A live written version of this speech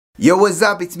Yo, what's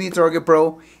up? It's me, Torge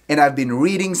Pro, and I've been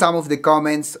reading some of the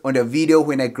comments on the video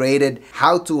when I created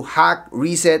how to hack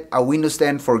reset a Windows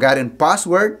 10 forgotten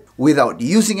password without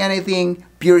using anything,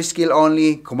 pure skill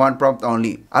only, command prompt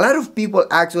only. A lot of people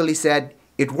actually said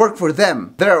it worked for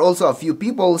them. There are also a few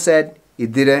people who said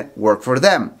it didn't work for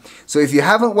them. So if you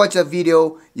haven't watched that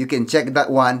video, you can check that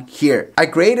one here. I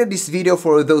created this video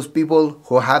for those people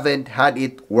who haven't had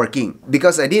it working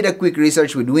because I did a quick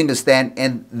research with Windows 10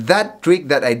 and that trick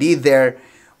that I did there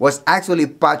was actually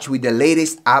patched with the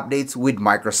latest updates with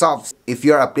Microsoft. If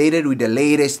you're updated with the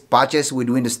latest patches with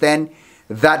Windows 10,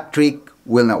 that trick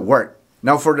will not work.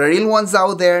 Now for the real ones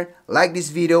out there, like this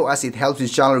video as it helps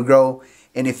this channel grow,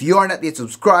 and if you are not yet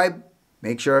subscribed,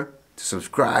 make sure to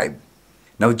subscribe.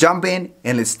 Now jump in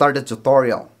and let's start the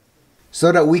tutorial.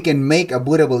 So that we can make a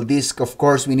bootable disk, of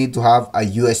course, we need to have a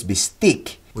USB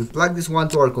stick. We plug this one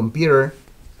to our computer,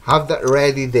 have that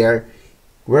ready there.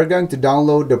 We're going to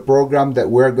download the program that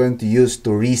we're going to use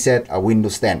to reset a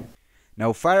Windows 10.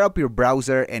 Now fire up your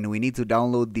browser and we need to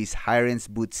download this Hirens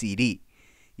Boot CD.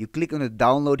 You click on the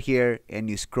download here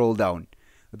and you scroll down.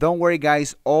 Don't worry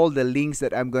guys, all the links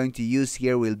that I'm going to use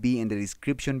here will be in the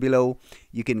description below.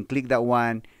 You can click that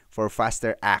one for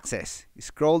faster access.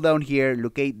 Scroll down here,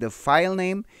 locate the file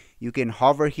name. You can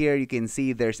hover here, you can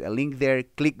see there's a link there.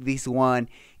 Click this one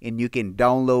and you can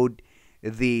download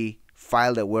the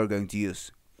file that we're going to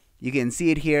use. You can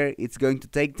see it here. It's going to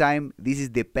take time. This is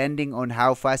depending on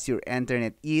how fast your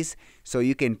internet is. So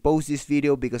you can pause this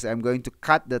video because I'm going to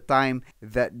cut the time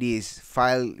that this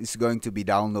file is going to be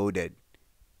downloaded.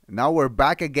 Now we're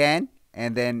back again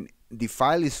and then the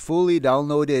file is fully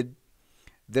downloaded.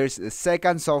 There's a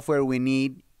second software we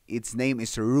need. Its name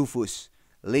is Rufus.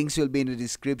 Links will be in the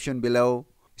description below.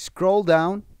 Scroll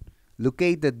down,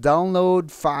 locate the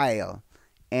download file,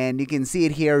 and you can see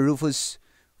it here, Rufus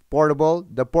Portable.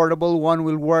 The portable one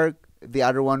will work, the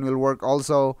other one will work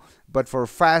also, but for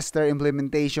faster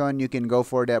implementation, you can go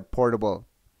for the portable.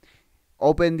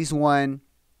 Open this one,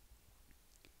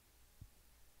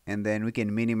 and then we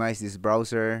can minimize this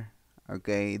browser.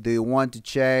 Okay, do you want to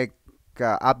check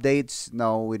updates?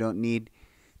 No, we don't need.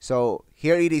 So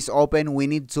here it is open. We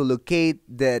need to locate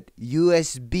that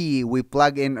USB we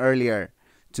plugged in earlier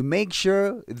to make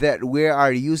sure that we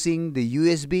are using the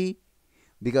USB,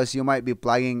 because you might be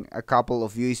plugging a couple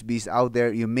of USBs out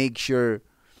there. You make sure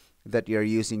that you're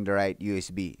using the right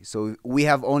USB. So we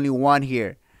have only one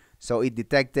here, so it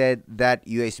detected that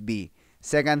USB.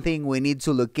 Second thing, we need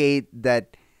to locate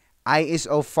that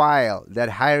ISO file, that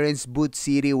Hirens Boot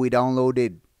CD we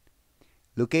downloaded.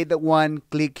 Locate that one,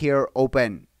 click here,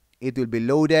 open. It will be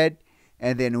loaded,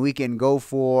 and then we can go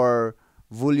for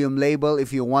volume label.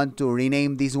 If you want to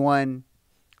rename this one,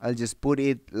 I'll just put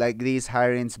it like this,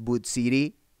 Hirens Boot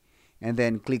CD, and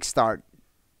then click start.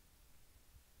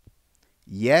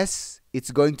 Yes,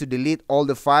 it's going to delete all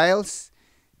the files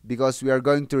because we are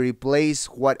going to replace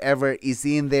whatever is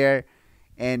in there,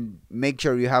 and make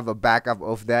sure you have a backup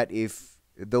of that if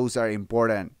those are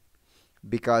important.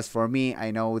 Because for me,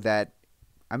 I know that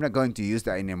I'm not going to use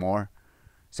that anymore.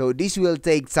 So this will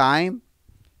take time.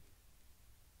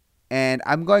 And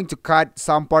I'm going to cut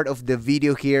some part of the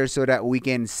video here so that we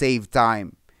can save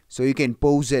time. So you can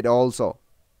pause it also.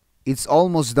 It's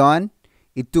almost done.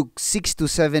 It took 6 to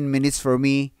 7 minutes for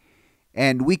me.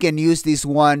 And we can use this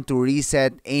one to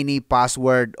reset any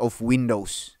password of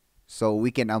Windows. So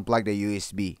we can unplug the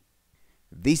USB.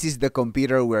 This is the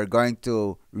computer we're going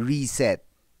to reset.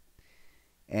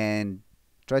 And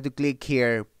try to click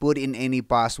here, put in any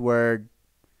password.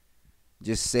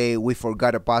 Just say we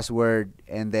forgot a password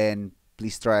and then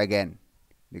please try again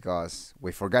because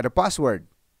we forgot a password.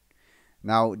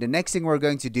 Now the next thing we're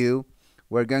going to do,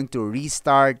 we're going to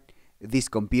restart this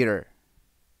computer.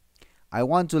 I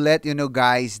want to let you know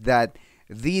guys that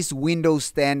this Windows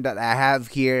 10 that I have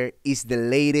here is the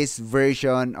latest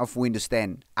version of Windows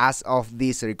 10 as of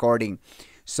this recording.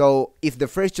 So if the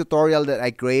first tutorial that I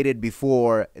created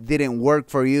before didn't work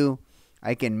for you,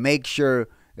 I can make sure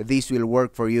this will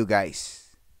work for you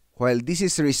guys. While this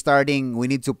is restarting, we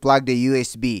need to plug the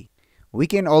USB. We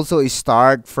can also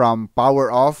start from power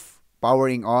off,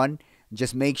 powering on.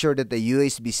 Just make sure that the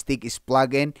USB stick is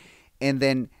plugged in. And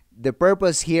then the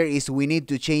purpose here is we need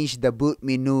to change the boot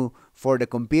menu for the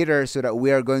computer so that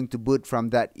we are going to boot from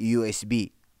that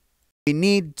USB. We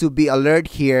need to be alert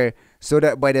here so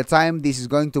that by the time this is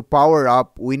going to power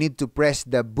up, we need to press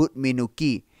the boot menu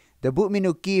key. The boot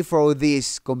menu key for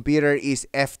this computer is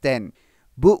F10.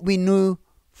 Boot menu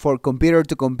for computer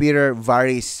to computer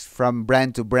varies from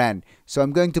brand to brand. So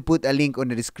I'm going to put a link on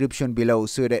the description below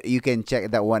so that you can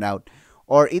check that one out.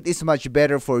 Or it is much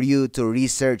better for you to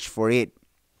research for it.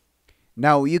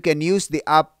 Now you can use the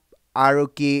up arrow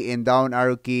key and down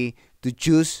arrow key to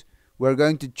choose. We're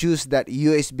going to choose that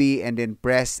USB and then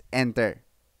press enter.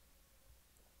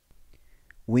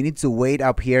 We need to wait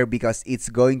up here because it's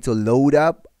going to load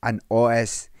up an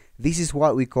OS. This is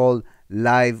what we call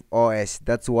live OS.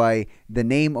 That's why the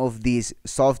name of this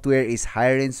software is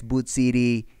Hirens Boot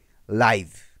CD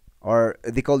Live, or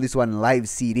they call this one Live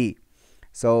CD.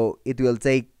 So it will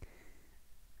take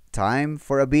time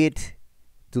for a bit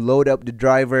to load up the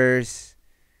drivers.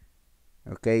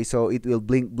 Okay, so it will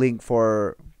blink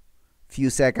for few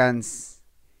seconds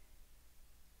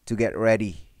to get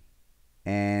ready,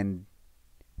 and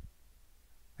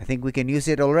I think we can use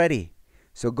it already.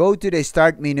 So go to the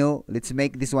start menu. Let's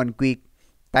make this one quick.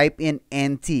 Type in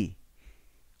NT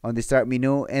on the start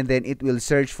menu, and then it will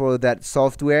search for that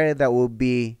software. That will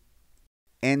be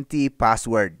NT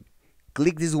password.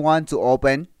 Click this one to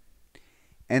open,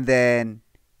 and then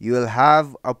you will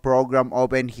have a program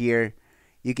open here.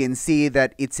 You can see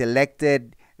that it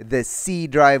selected the C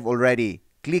drive already.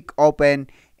 Click open,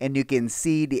 and you can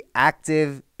see the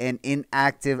active and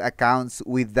inactive accounts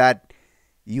with that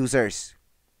users.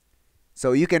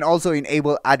 So you can also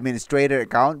enable administrator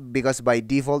account because by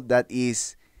default that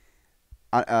is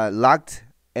locked,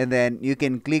 and then you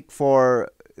can click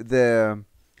for the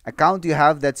account you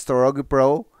have, that's Torogi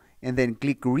Pro, and then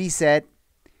click reset.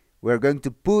 We're going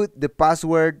to put the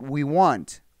password we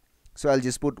want. So I'll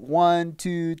just put 1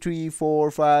 2 3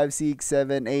 4 5 6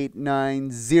 7 8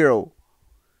 9 0.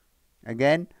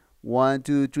 Again, 1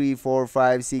 2 3 4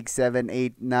 5 6 7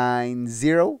 8 9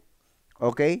 0.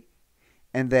 Okay,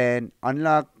 and then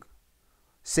unlock,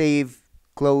 save,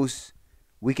 close.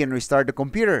 We can restart the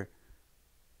computer.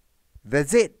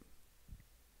 That's it.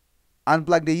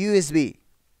 Unplug the USB.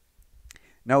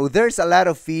 Now there's a lot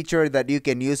of feature that you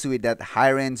can use with that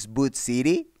Hirens Boot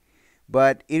CD,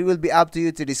 but it will be up to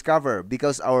you to discover,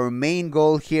 because our main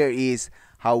goal here is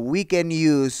how we can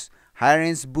use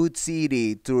Hirens Boot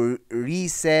CD to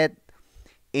reset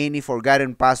any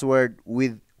forgotten password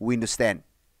with Windows 10.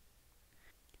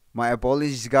 My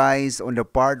apologies guys on the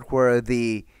part where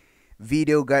the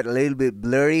video got a little bit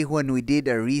blurry when we did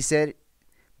a reset,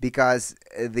 because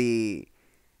the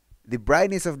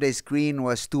brightness of the screen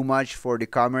was too much for the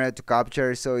camera to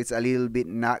capture, so it's a little bit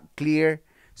not clear.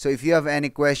 So if you have any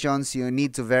questions, you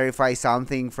need to verify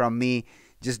something from me,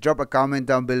 just drop a comment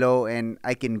down below and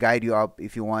I can guide you up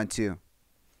if you want to.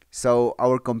 So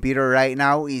our computer right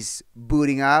now is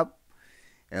booting up,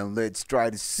 and let's try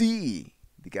to see,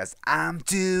 because I'm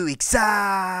too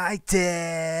excited.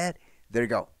 There you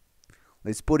go.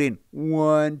 Let's put in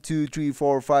 1 2 3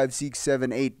 4 5 6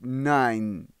 7 8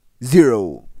 9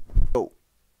 0. Go.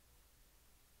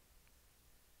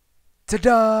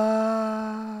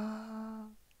 Ta-da!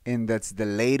 And that's the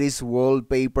latest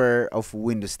wallpaper of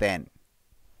Windows 10.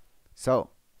 So,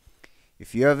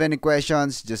 if you have any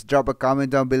questions, just drop a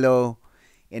comment down below.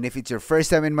 And if it's your first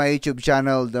time in my YouTube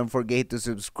channel, don't forget to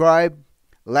subscribe,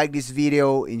 like this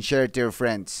video, and share it to your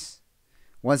friends.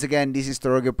 Once again, this is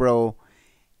Torogi Pro,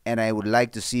 and I would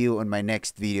like to see you on my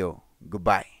next video.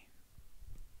 Goodbye.